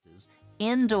audiences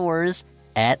indoors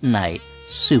at night.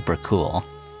 Super cool.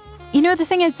 You know, the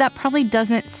thing is that probably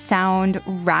doesn't sound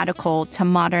radical to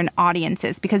modern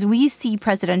audiences because we see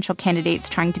presidential candidates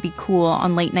trying to be cool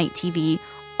on late night TV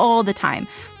all the time.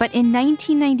 But in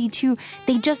 1992,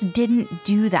 they just didn't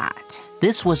do that.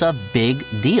 This was a big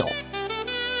deal.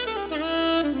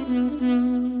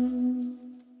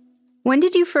 When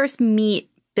did you first meet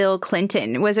Bill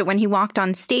Clinton? Was it when he walked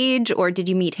on stage, or did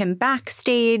you meet him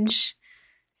backstage?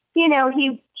 You know,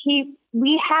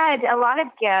 we had a lot of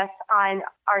guests on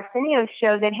Arsenio's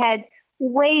show that had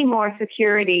way more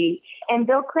security. And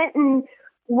Bill Clinton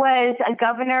was a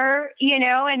governor, you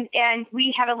know, and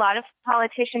we had a lot of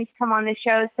politicians come on the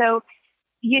show. So,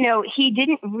 you know, he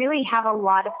didn't really have a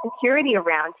lot of security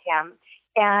around him.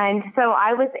 And so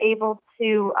I was able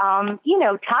to, you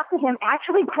know, talk to him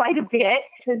actually quite a bit.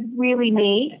 It was really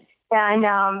neat. And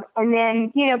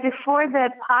then, you know, before the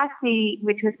Posse,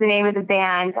 which was the name of the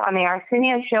band on the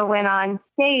Arsenio show, went on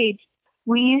stage,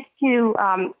 we used to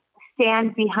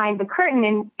stand behind the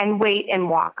curtain and wait and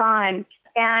walk on.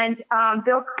 And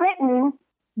Bill Clinton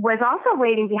was also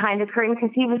waiting behind the curtain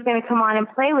because he was going to come on and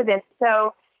play with us.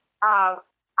 So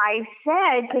I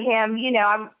said to him, you know,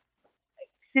 I'm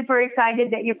super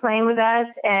excited that you're playing with us.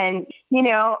 And, you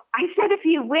know, I said, if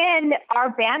you win, our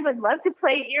band would love to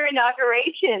play at your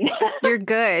inauguration. You're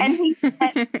good.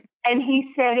 and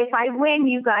he said, if I win,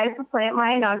 you guys will play at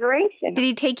my inauguration. Did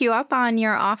he take you up on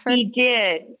your offer? He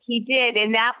did.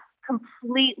 And that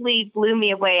completely blew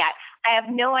me away. I have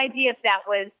no idea if that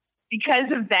was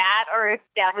because of that or if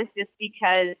that was just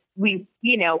because we,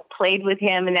 you know, played with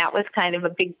him and that was kind of a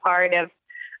big part of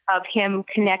him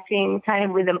connecting kind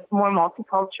of with a more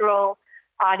multicultural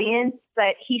audience.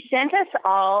 But he sent us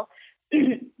all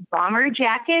bomber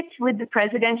jackets with the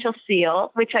presidential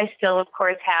seal, which I still, of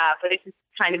course, have, but it's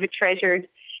kind of a treasured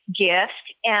gift.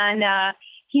 And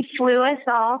he flew us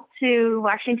all to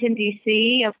Washington,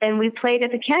 D.C., and we played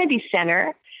at the Kennedy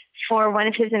Center for one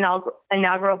of his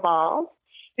inaugural balls.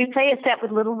 We played a set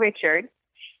with Little Richard,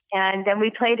 and then we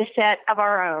played a set of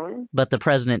our own. But the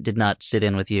president did not sit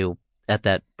in with you at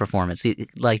that performance. Do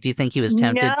you think he was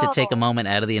tempted to take a moment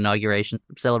out of the inauguration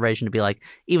celebration to be like,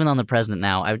 even though I'm the president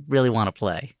now, I really want to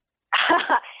play?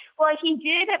 Well, he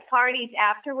did at parties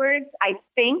afterwards, I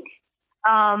think.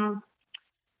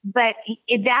 But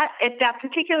at that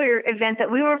particular event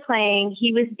that we were playing,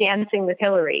 he was dancing with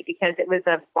Hillary because it was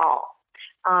a ball.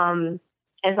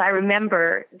 As I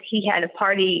remember, he had a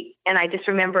party, and I just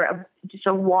remember just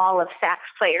a wall of sax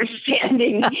players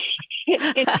standing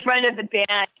in front of the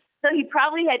band. So he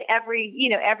probably had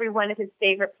every one of his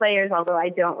favorite players, although I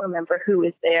don't remember who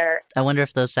was there. I wonder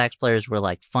if those sax players were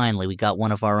like, finally, we got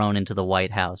one of our own into the White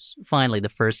House. Finally, the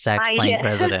first sax playing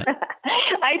president.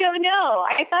 I don't know.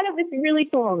 I thought it was really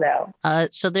cool, though.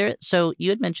 So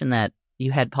you had mentioned that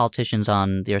you had politicians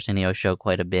on the Arsenio show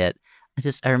quite a bit.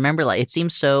 I remember, like, it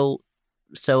seems so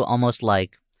almost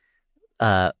like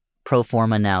pro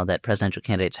forma now that presidential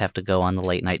candidates have to go on the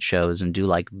late night shows and do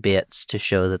like bits to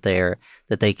show that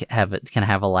they can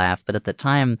have a laugh. But at the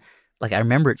time, like, I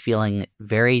remember it feeling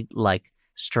very like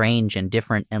strange and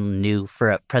different and new for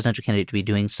a presidential candidate to be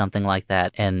doing something like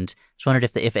that. And just wondered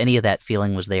if any of that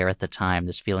feeling was there at the time.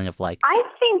 This feeling of like, I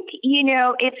think, you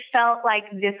know, it felt like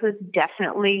this was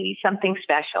definitely something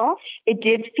special. It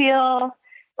did feel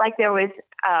like there was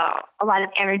a lot of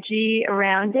energy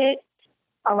around it.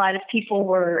 A lot of people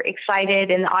were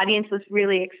excited, and the audience was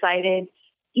really excited.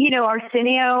 You know,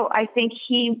 Arsenio, I think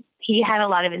he had a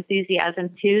lot of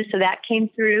enthusiasm too, so that came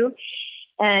through.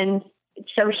 And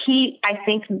so he, I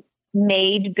think,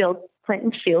 made Bill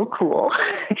Clinton feel cool,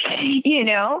 you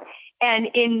know, and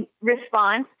in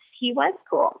response, he was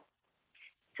cool.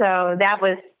 So that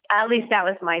was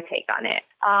my take on it.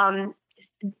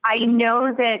 I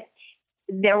know that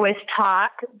there was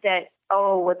talk that,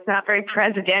 it's not very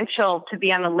presidential to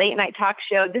be on a late night talk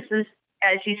show. This is,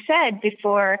 as you said,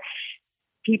 before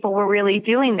people were really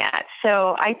doing that.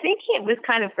 So I think it was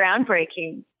kind of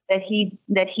groundbreaking that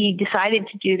he decided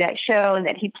to do that show and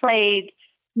that he played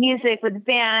music with the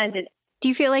band. Do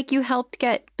you feel like you helped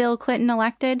get Bill Clinton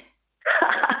elected?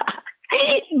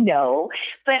 No,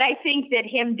 but I think that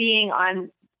him being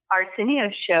on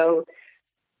Arsenio's show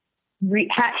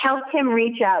helped him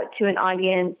reach out to an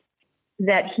audience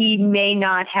that he may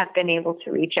not have been able to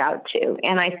reach out to.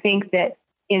 And I think that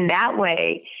in that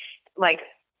way, like,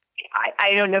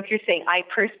 I don't know if you're saying I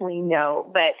personally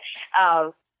know, but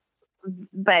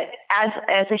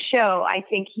as a show, I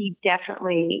think he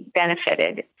definitely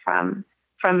benefited from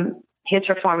his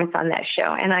performance on that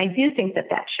show. And I do think that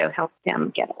show helped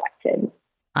him get elected.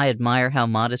 I admire how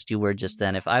modest you were just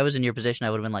then. If I was in your position, I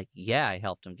would have been like, yeah, I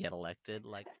helped him get elected. Like,